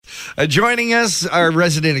Joining us, our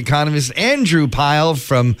resident economist, Andrew Pylen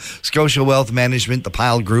from Scotia Wealth Management, the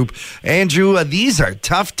Pylen Group. Andrew, these are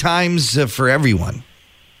tough times for everyone.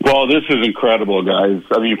 Well, this is incredible, guys.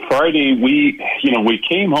 I mean, Friday, we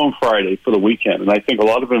came home Friday for the weekend, and I think a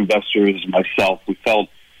lot of investors, myself, we felt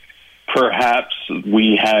perhaps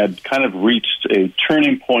we had kind of reached a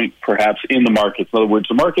turning point perhaps in the markets. In other words,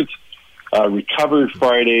 the markets recovered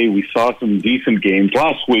Friday. We saw some decent gains.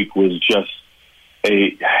 Last week was just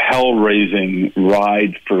a hell-raising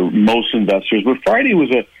ride for most investors, but Friday was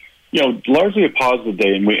largely a positive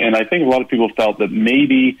day, and I think a lot of people felt that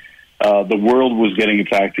maybe the world was getting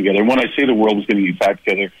its act together. And when I say the world was getting its act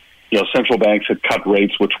together, central banks had cut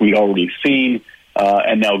rates, which we'd already seen,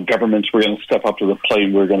 and now governments were going to step up to the plate,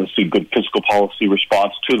 and we're going to see good fiscal policy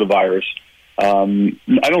response to the virus.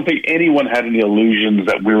 I don't think anyone had any illusions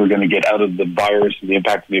that we were going to get out of the virus and the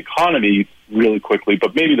impact on the economy really quickly,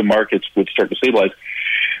 but maybe the markets would start to stabilize.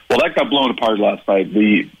 Well, that got blown apart last night.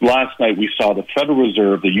 Last night we saw the Federal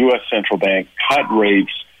Reserve, the U.S. Central Bank, cut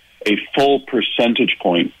rates a full percentage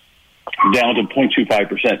point down to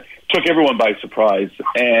 0.25%. Took everyone by surprise.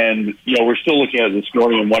 And, we're still looking at it this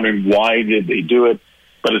morning and wondering why did they do it,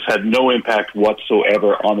 but it's had no impact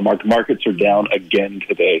whatsoever on the market. Markets are down again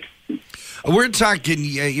today. We're talking,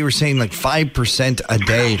 you were saying like 5% a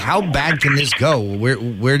day. How bad can this go?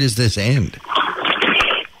 Where does this end?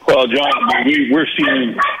 Well, John,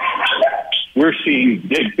 we're seeing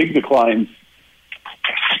big declines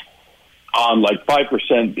on like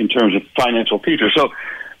 5% in terms of financial futures. So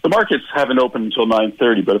the markets haven't opened until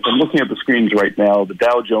 9:30, but if I'm looking at the screens right now, the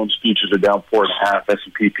Dow Jones futures are down 4.5%,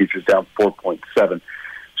 S&P futures down 4.7%.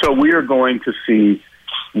 So we are going to see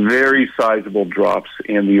very sizable drops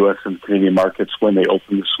in the U.S. and Canadian markets when they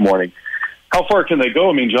open this morning. How far can they go?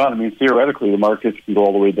 I mean, John, theoretically, the markets can go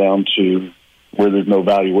all the way down to where there's no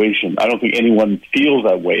valuation. I don't think anyone feels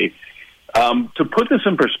that way. To put this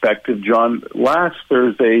in perspective, John, last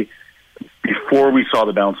Thursday, before we saw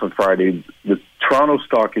the bounce on Friday, the Toronto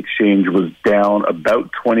Stock Exchange was down about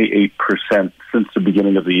 28% since the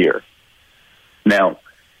beginning of the year. Now,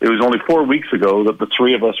 it was only 4 weeks ago that the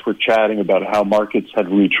three of us were chatting about how markets had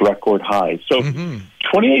reached record highs. So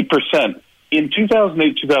 28%. In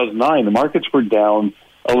 2008, 2009, the markets were down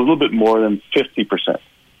a little bit more than 50%.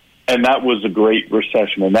 And that was a great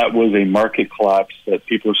recession, and that was a market collapse that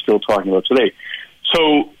people are still talking about today.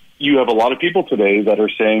 So you have a lot of people today that are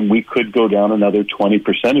saying we could go down another 20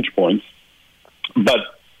 percentage points, but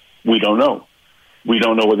we don't know. We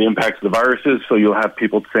don't know what the impact of the virus is, so you'll have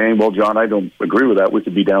people saying, well, John, I don't agree with that. We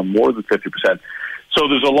could be down more than 50%. So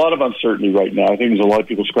there's a lot of uncertainty right now. I think there's a lot of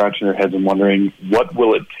people scratching their heads and wondering, what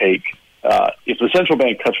will it take? If the central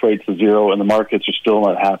bank cuts rates to zero and the markets are still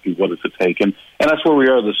not happy, what does it take? And that's where we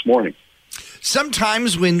are this morning.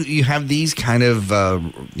 Sometimes when you have these kind of,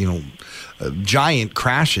 giant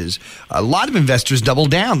crashes, a lot of investors double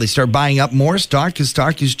down. They start buying up more stock because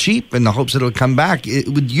stock is cheap in the hopes that it'll come back.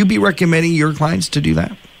 Would you be recommending your clients to do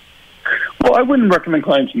that? Well, I wouldn't recommend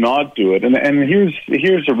clients not do it. And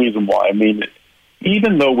here's the reason why. I mean,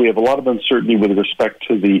 even though we have a lot of uncertainty with respect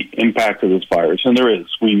to the impact of this virus, and there is,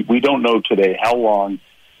 we don't know today how long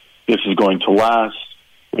this is going to last.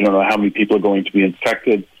 We don't know how many people are going to be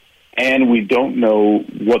infected. And we don't know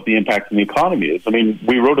what the impact on the economy is. I mean,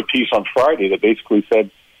 we wrote a piece on Friday that basically said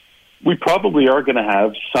we probably are going to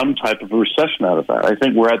have some type of a recession out of that. I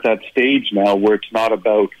think we're at that stage now where it's not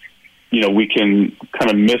about, we can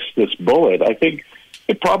kind of miss this bullet. I think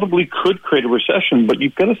it probably could create a recession, but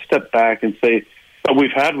you've got to step back and say,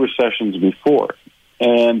 we've had recessions before.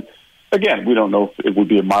 And again, we don't know if it would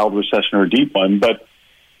be a mild recession or a deep one, but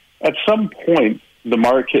at some point, the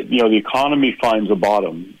market, the economy finds a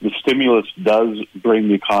bottom. The stimulus does bring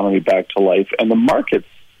the economy back to life, and the markets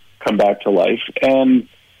come back to life. And,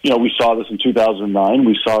 we saw this in 2009.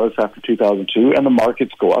 We saw this after 2002, and the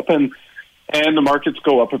markets go up, and the markets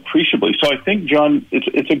go up appreciably. So I think, John,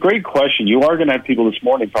 it's a great question. You are going to have people this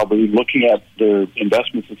morning probably looking at their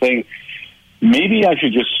investments and saying, maybe I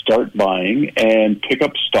should just start buying and pick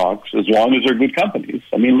up stocks as long as they're good companies.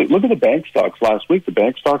 I mean, look at the bank stocks last week. The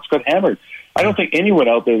bank stocks got hammered. I don't think anyone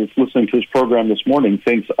out there that's listening to this program this morning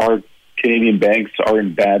thinks our Canadian banks are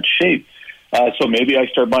in bad shape. So maybe I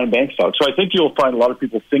start buying bank stocks. So I think you'll find a lot of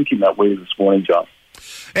people thinking that way this morning, John.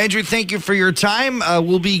 Andrew, thank you for your time.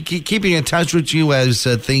 We'll be keeping in touch with you as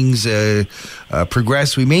things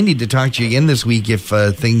progress. We may need to talk to you again this week if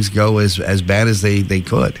things go as bad as they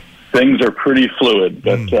could. Things are pretty fluid,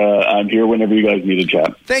 but I'm here whenever you guys need a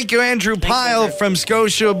chat. Thank you, Andrew Pylen from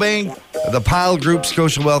Scotiabank, the Pylen Group,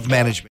 Scotia Wealth Management.